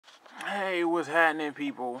Hey, what's happening,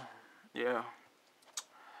 people? Yeah,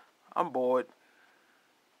 I'm bored.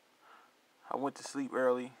 I went to sleep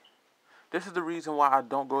early. This is the reason why I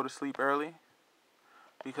don't go to sleep early.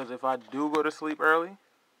 Because if I do go to sleep early,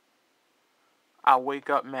 I wake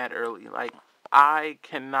up mad early. Like, I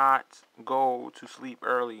cannot go to sleep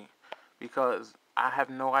early because I have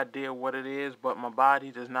no idea what it is, but my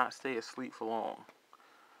body does not stay asleep for long.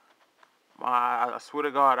 I swear to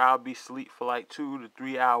God, I'll be asleep for like 2 to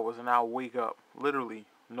 3 hours and I'll wake up. Literally,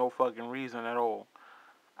 no fucking reason at all.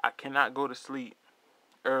 I cannot go to sleep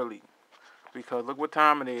early. Because look what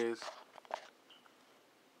time it is.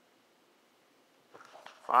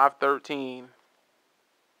 5:13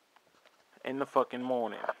 in the fucking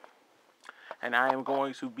morning. And I am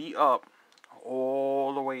going to be up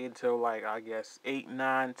all the way until like I guess 8,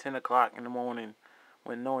 9, 10 o'clock in the morning.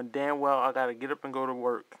 When knowing damn well I gotta get up and go to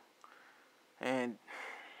work. And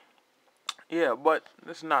yeah, but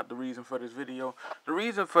that's not the reason for this video. The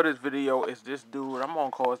reason for this video is this dude. I'm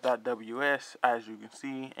on cause.ws as you can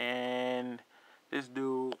see. And this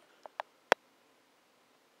dude,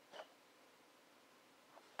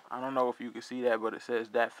 I don't know if you can see that, but it says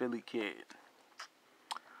that Philly kid.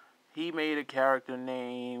 He made a character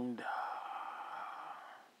named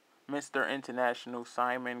Mr. International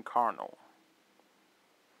Simon Carnell.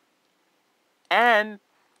 And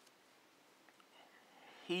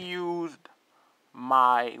he used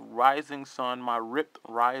my Rising Sun, my ripped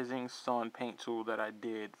Rising Sun paint tool that I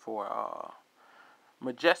did for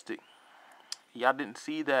Majestic. Y'all didn't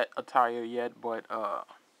see that attire yet, but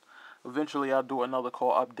eventually I'll do another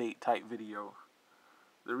core update type video.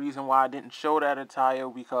 The reason why I didn't show that attire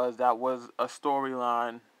because that was a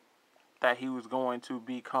storyline that he was going to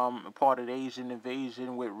become a part of the Asian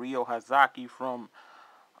invasion with Ryo Hazaki from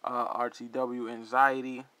RTW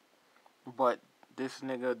Anxiety. But this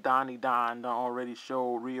nigga Donnie Don done already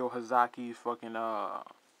showed Ryo Hazaki's fucking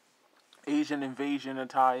Asian invasion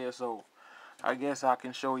attire, so I guess I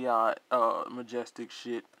can show y'all Majestic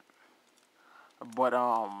shit. But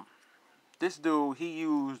this dude, he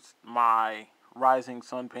used my Rising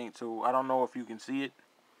Sun paint tool. I don't know if you can see it.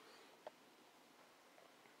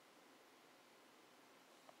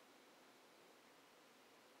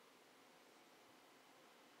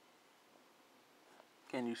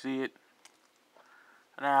 Can you see it?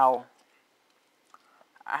 Now,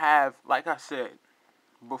 I have, like I said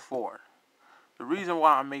before, the reason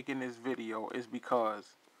why I'm making this video is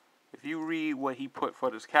because if you read what he put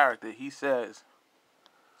for this character, he says,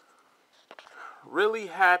 really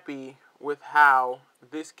happy with how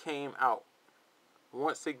this came out.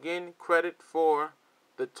 Once again, credit for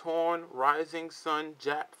the torn Rising Sun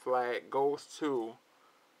Jap flag goes to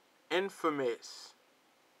Infamous.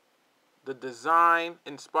 The design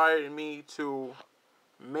inspired me to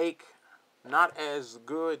make not as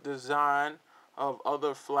good design of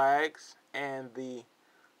other flags and the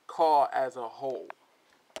car as a whole.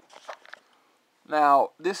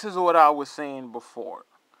 Now, this is what I was saying before.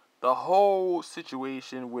 The whole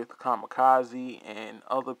situation with Kamikaze and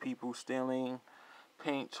other people stealing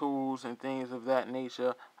paint tools and things of that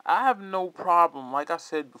nature, I have no problem. Like I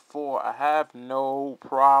said before, I have no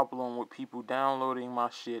problem with people downloading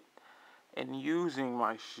my shit and using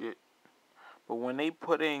my shit. But when they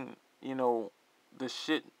putting, the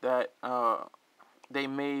shit that they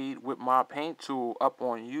made with my paint tool up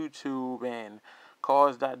on YouTube and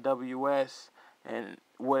cause.ws and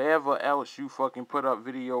whatever else you fucking put up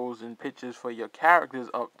videos and pictures for your characters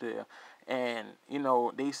up there, and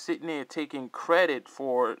they sitting there taking credit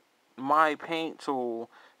for my paint tool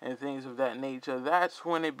and things of that nature, that's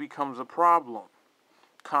when it becomes a problem.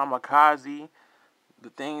 Kamikaze, the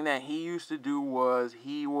thing that he used to do was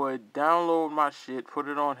he would download my shit, put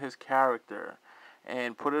it on his character,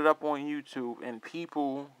 and put it up on YouTube, and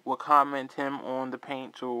people will comment him on the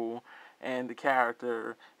paint tool and the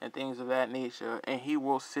character and things of that nature, and he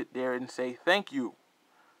will sit there and say, thank you,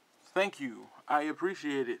 I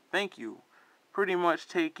appreciate it, thank you. Pretty much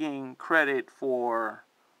taking credit for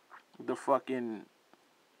the fucking,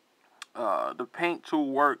 the paint tool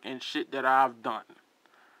work and shit that I've done.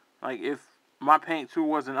 Like, if my paint tool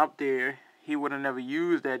wasn't up there, he would have never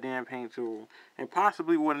used that damn paint tool and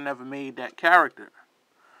possibly would have never made that character.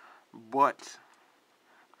 But,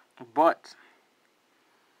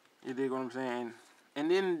 you dig what I'm saying?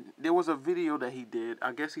 And then there was a video that he did.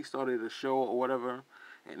 I guess he started a show or whatever.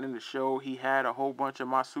 And in the show, he had a whole bunch of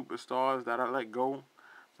my superstars that I let go,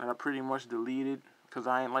 that I pretty much deleted because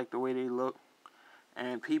I ain't like the way they look.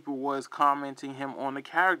 And people was commenting him on the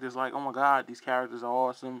characters like, oh my God, these characters are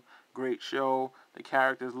awesome. Great show. The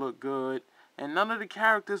characters look good. And none of the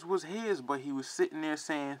characters was his, but he was sitting there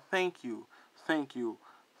saying, thank you,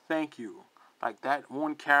 thank you. Like that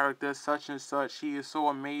one character, such and such, she is so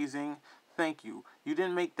amazing. Thank you. You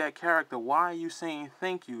didn't make that character. Why are you saying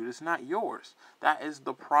thank you? It's not yours. That is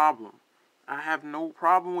the problem. I have no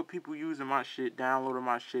problem with people using my shit, downloading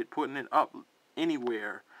my shit, putting it up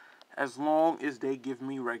anywhere, as long as they give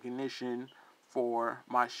me recognition for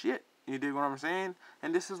my shit. You dig what I'm saying?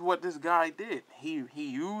 And this is what this guy did. He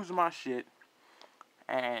used my shit,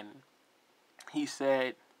 and he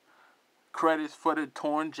said, credits for the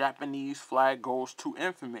torn Japanese flag goes to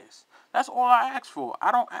Infamous. That's all I ask for. I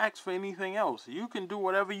don't ask for anything else. You can do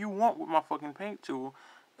whatever you want with my fucking paint tool,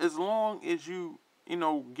 as long as you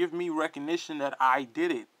give me recognition that I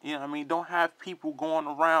did it. You know what I mean? Don't have people going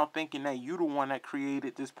around thinking that you the one that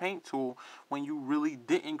created this paint tool when you really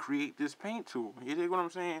didn't create this paint tool. You dig what I'm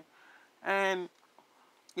saying? And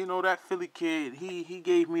that Philly kid, he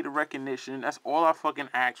gave me the recognition. That's all I fucking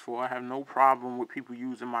asked for. I have no problem with people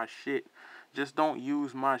using my shit. Just don't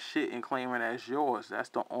use my shit and claim it as yours. That's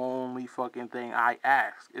the only fucking thing I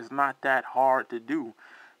ask. It's not that hard to do.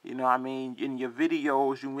 You know what I mean? In your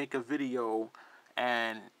videos, you make a video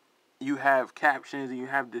and you have captions and you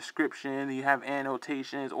have descriptions and you have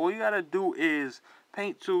annotations. All you gotta do is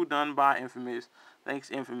paint tool done by Infamous.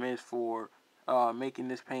 Thanks Infamous for making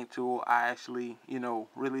this paint tool. I actually,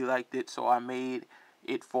 really liked it, so I made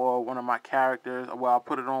it for one of my characters. Well, I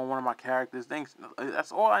put it on one of my characters. Thanks.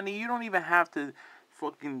 That's all I need. You don't even have to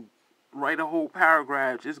fucking write a whole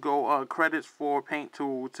paragraph. Just go credits for paint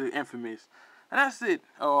tool to Infamous, and that's it.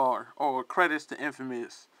 Or credits to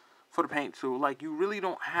Infamous for the paint tool. Like, you really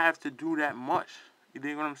don't have to do that much. You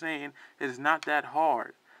dig what I'm saying? It's not that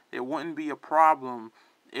hard. It wouldn't be a problem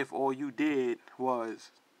if all you did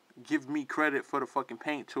was give me credit for the fucking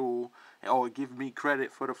paint tool, or give me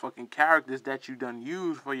credit for the fucking characters that you done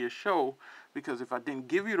used for your show, because if I didn't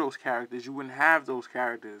give you those characters, you wouldn't have those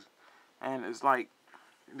characters. And it's like,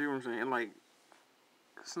 you know what I'm saying? Like,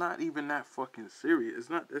 it's not even that fucking serious.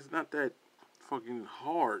 It's not that fucking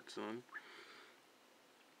hard, son.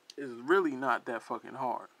 It's really not that fucking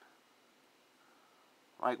hard.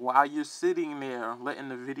 Like, while you're sitting there letting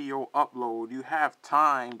the video upload, you have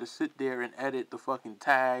time to sit there and edit the fucking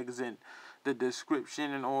tags and the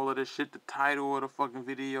description and all of the shit, the title of the fucking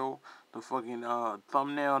video, the fucking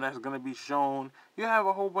thumbnail that's going to be shown. You have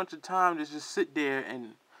a whole bunch of time to just sit there, and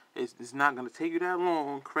it's not going to take you that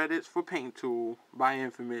long. Credits for Paint Tool by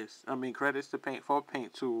Infamous. Credits to paint for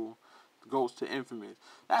Paint Tool goes to Infamous.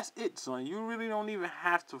 That's it, son. You really don't even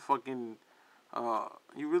have to fucking...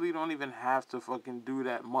 you really don't even have to fucking do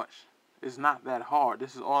that much. It's not that hard.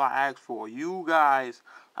 This is all I ask for. You guys,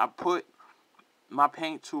 I put my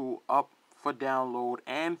paint tool up for download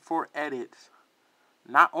and for edits.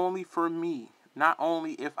 Not only for me, not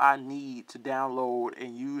only if I need to download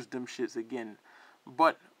and use them shits again,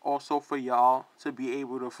 but also for y'all to be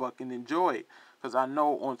able to fucking enjoy it. Because I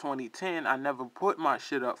know on 2010, I never put my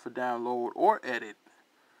shit up for download or edit.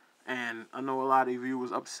 And I know a lot of you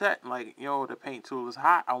was upset, like, yo, the paint tool is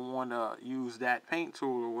hot. I want to use that paint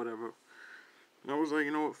tool or whatever. And I was like,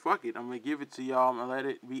 you know what, fuck it. I'm going to give it to y'all. I'm going to let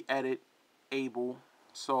it be edit-able,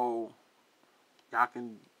 so y'all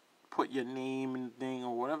can put your name and thing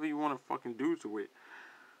or whatever you want to fucking do to it.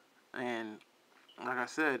 And like I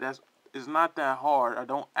said, it's not that hard. I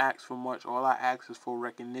don't ask for much. All I ask is for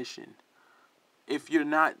recognition. If you're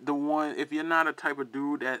not a type of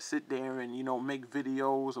dude that sit there and, make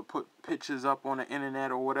videos or put pictures up on the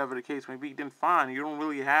internet or whatever the case may be, then fine. You don't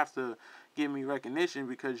really have to give me recognition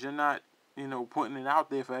because you're not, putting it out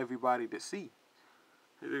there for everybody to see.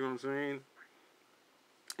 You know what I'm saying?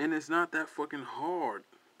 And it's not that fucking hard,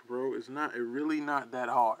 bro. It's really not that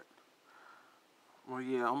hard. Well,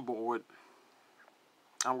 yeah, I'm bored.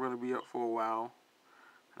 I'm going to be up for a while.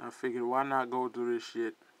 And I figured, why not go through this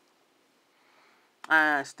shit?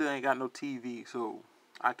 I still ain't got no TV, so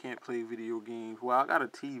I can't play video games. Well, I got a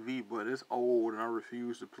TV, but it's old, and I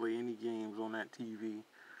refuse to play any games on that TV.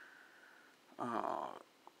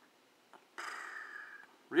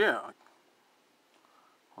 Yeah.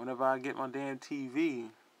 Whenever I get my damn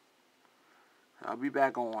TV, I'll be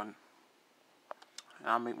back on. And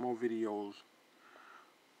I'll make more videos.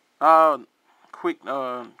 Quick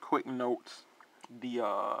notes.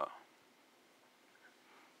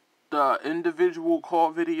 The individual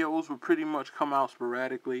call videos will pretty much come out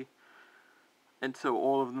sporadically until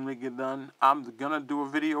all of them get done. I'm gonna do a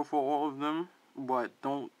video for all of them, but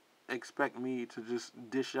don't expect me to just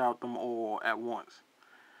dish out them all at once.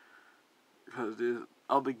 Because there's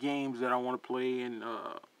other games that I want to play and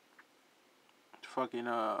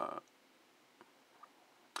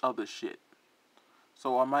other shit.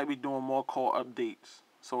 So I might be doing more call updates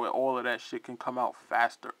so that all of that shit can come out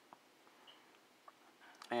faster.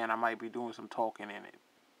 and I might be doing some talking in it.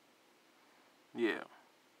 Yeah.